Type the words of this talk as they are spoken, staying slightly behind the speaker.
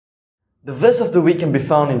The verse of the week can be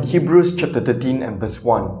found in Hebrews chapter 13 and verse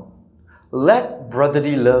 1. Let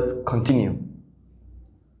brotherly love continue.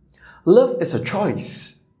 Love is a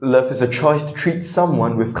choice. Love is a choice to treat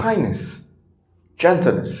someone with kindness,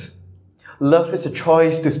 gentleness. Love is a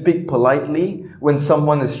choice to speak politely when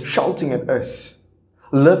someone is shouting at us.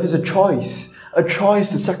 Love is a choice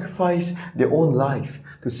to sacrifice their own life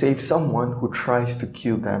to save someone who tries to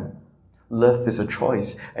kill them. Love is a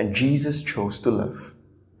choice, and Jesus chose to love.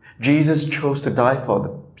 Jesus chose to die for the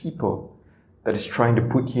people that is trying to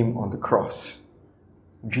put him on the cross.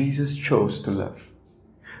 Jesus chose to love.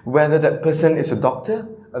 Whether that person is a doctor,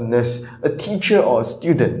 a nurse, a teacher, or a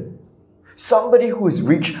student, somebody who is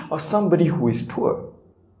rich or somebody who is poor,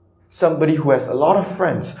 somebody who has a lot of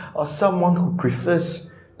friends or someone who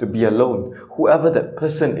prefers to be alone, whoever that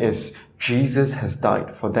person is, Jesus has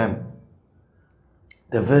died for them.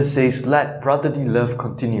 The verse says, let brotherly love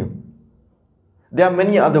continue. There are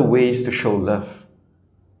many other ways to show love.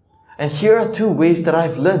 And here are 2 ways that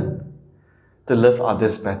I've learned to love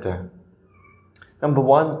others better. Number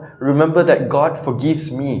 1, remember that God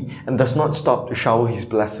forgives me and does not stop to shower His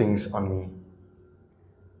blessings on me.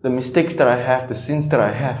 The mistakes that I have, the sins that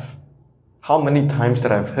I have, how many times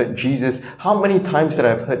that I've hurt Jesus, how many times that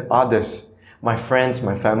I've hurt others, my friends,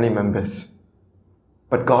 my family members.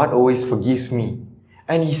 But God always forgives me,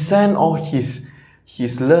 and He sent all His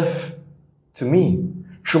love to me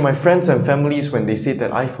through my friends and families when they say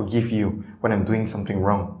that I forgive you when I'm doing something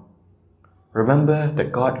wrong. Remember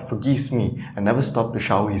that God forgives me and never stops to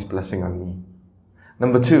shower His blessing on me.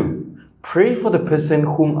 Number 2, pray for the person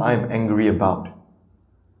whom I am angry about.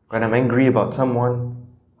 When I'm angry about someone,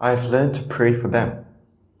 I have learned to pray for them.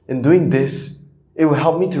 In doing this, it will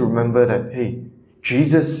help me to remember that, hey,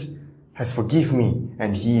 Jesus has forgiven me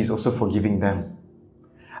and He is also forgiving them.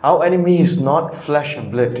 Our enemy is not flesh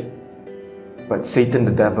and blood, but Satan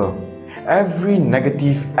the devil. Every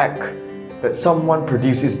negative act that someone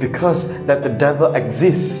produces because that the devil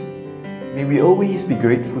exists. May we always be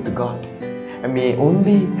grateful to God, and may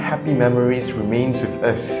only happy memories remain with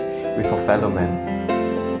us, with our fellow men.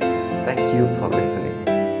 Thank you for listening.